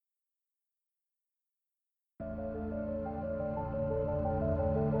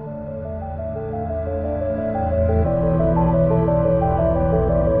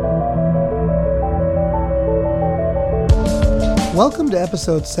Welcome to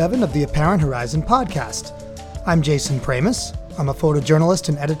episode 7 of the Apparent Horizon podcast. I'm Jason Pramis. I'm a photojournalist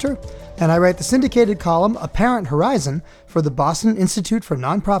and editor, and I write the syndicated column Apparent Horizon for the Boston Institute for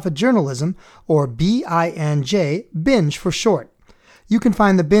Nonprofit Journalism, or BINJ, Binge for short. You can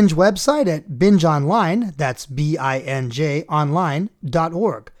find the Binge website at Binge Online, that's BINJ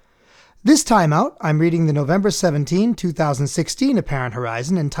online.org. This time out, I'm reading the November 17, 2016 Apparent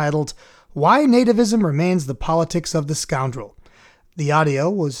Horizon entitled, Why Nativism Remains the Politics of the Scoundrel. The audio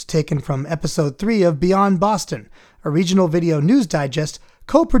was taken from episode 3 of Beyond Boston, a regional video news digest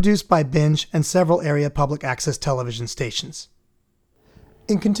co-produced by Binge and several area public access television stations.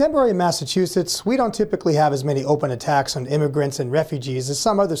 In contemporary Massachusetts, we don't typically have as many open attacks on immigrants and refugees as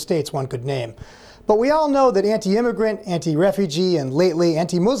some other states one could name. But we all know that anti-immigrant, anti-refugee, and lately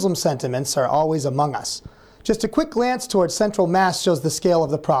anti-Muslim sentiments are always among us. Just a quick glance towards Central Mass shows the scale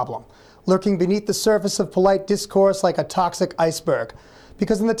of the problem, lurking beneath the surface of polite discourse like a toxic iceberg.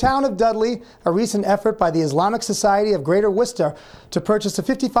 Because in the town of Dudley, a recent effort by the Islamic Society of Greater Worcester to purchase a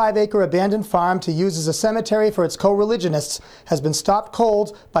 55-acre abandoned farm to use as a cemetery for its co-religionists has been stopped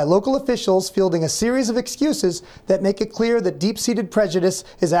cold by local officials fielding a series of excuses that make it clear that deep-seated prejudice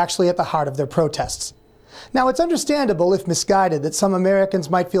is actually at the heart of their protests. Now, it's understandable, if misguided, that some Americans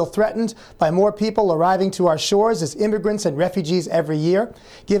might feel threatened by more people arriving to our shores as immigrants and refugees every year,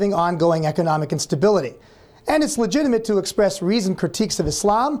 giving ongoing economic instability. And it's legitimate to express reasoned critiques of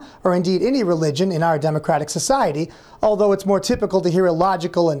Islam, or indeed any religion in our democratic society, although it's more typical to hear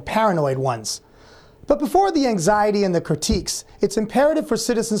illogical and paranoid ones. But before the anxiety and the critiques, it's imperative for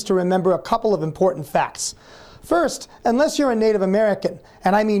citizens to remember a couple of important facts. First, unless you're a Native American,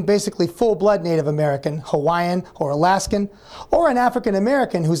 and I mean basically full-blood Native American, Hawaiian or Alaskan, or an African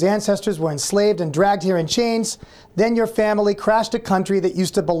American whose ancestors were enslaved and dragged here in chains, then your family crashed a country that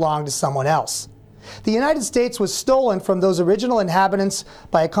used to belong to someone else. The United States was stolen from those original inhabitants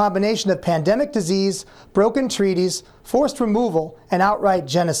by a combination of pandemic disease, broken treaties, forced removal, and outright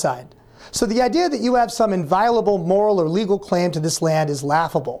genocide. So the idea that you have some inviolable moral or legal claim to this land is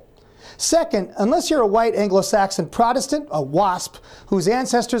laughable. Second, unless you're a white Anglo-Saxon Protestant, a WASP, whose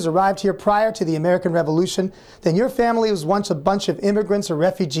ancestors arrived here prior to the American Revolution, then your family was once a bunch of immigrants or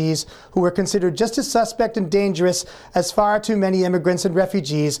refugees who were considered just as suspect and dangerous as far too many immigrants and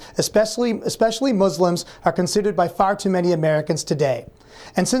refugees, especially Muslims, are considered by far too many Americans today.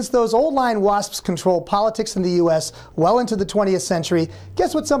 And since those old-line WASPs controlled politics in the U.S. well into the 20th century,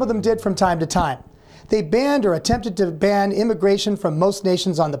 guess what some of them did from time to time? They banned or attempted to ban immigration from most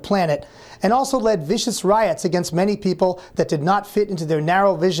nations on the planet, and also led vicious riots against many people that did not fit into their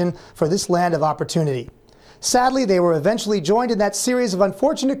narrow vision for this land of opportunity. Sadly, they were eventually joined in that series of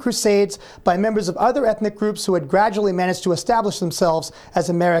unfortunate crusades by members of other ethnic groups who had gradually managed to establish themselves as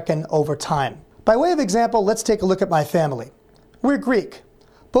American over time. By way of example, let's take a look at my family. We're Greek.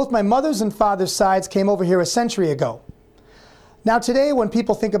 Both my mother's and father's sides came over here a century ago. Now today, when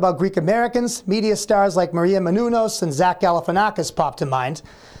people think about Greek Americans, media stars like Maria Menounos and Zach Galifianakis pop to mind.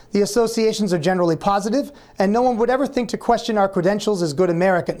 The associations are generally positive, and no one would ever think to question our credentials as good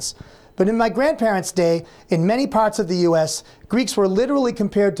Americans. But in my grandparents' day, in many parts of the U.S., Greeks were literally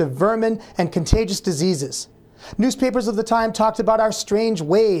compared to vermin and contagious diseases. Newspapers of the time talked about our strange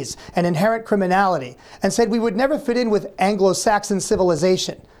ways and inherent criminality, and said we would never fit in with Anglo-Saxon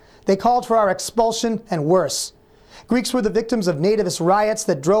civilization. They called for our expulsion and worse. Greeks were the victims of nativist riots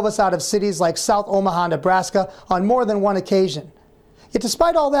that drove us out of cities like South Omaha, Nebraska on more than one occasion. Yet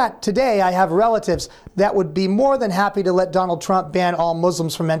despite all that, today I have relatives that would be more than happy to let Donald Trump ban all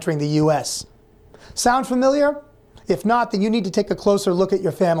Muslims from entering the U.S. Sound familiar? If not, then you need to take a closer look at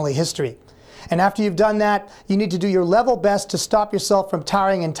your family history. And after you've done that, you need to do your level best to stop yourself from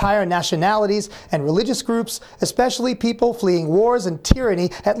tarring entire nationalities and religious groups, especially people fleeing wars and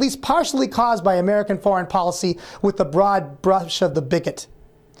tyranny, at least partially caused by American foreign policy, with the broad brush of the bigot.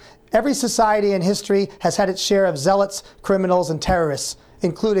 Every society in history has had its share of zealots, criminals, and terrorists,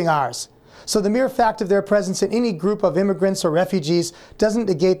 including ours. So the mere fact of their presence in any group of immigrants or refugees doesn't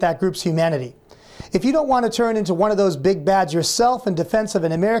negate that group's humanity. If you don't want to turn into one of those big bads yourself in defense of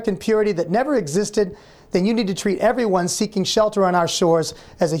an American purity that never existed, then you need to treat everyone seeking shelter on our shores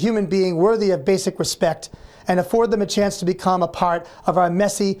as a human being worthy of basic respect and afford them a chance to become a part of our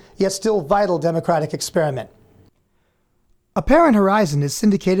messy yet still vital democratic experiment. Apparent Horizon is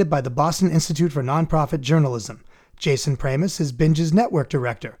syndicated by the Boston Institute for Nonprofit Journalism. Jason Pramis is Binge's network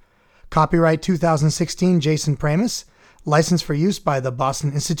director. Copyright 2016 Jason Pramis. Licensed for use by the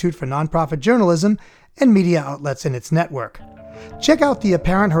Boston Institute for Nonprofit Journalism and media outlets in its network. Check out the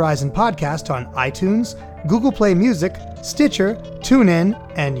Apparent Horizon podcast on iTunes, Google Play Music, Stitcher, TuneIn,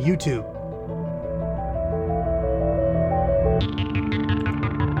 and YouTube.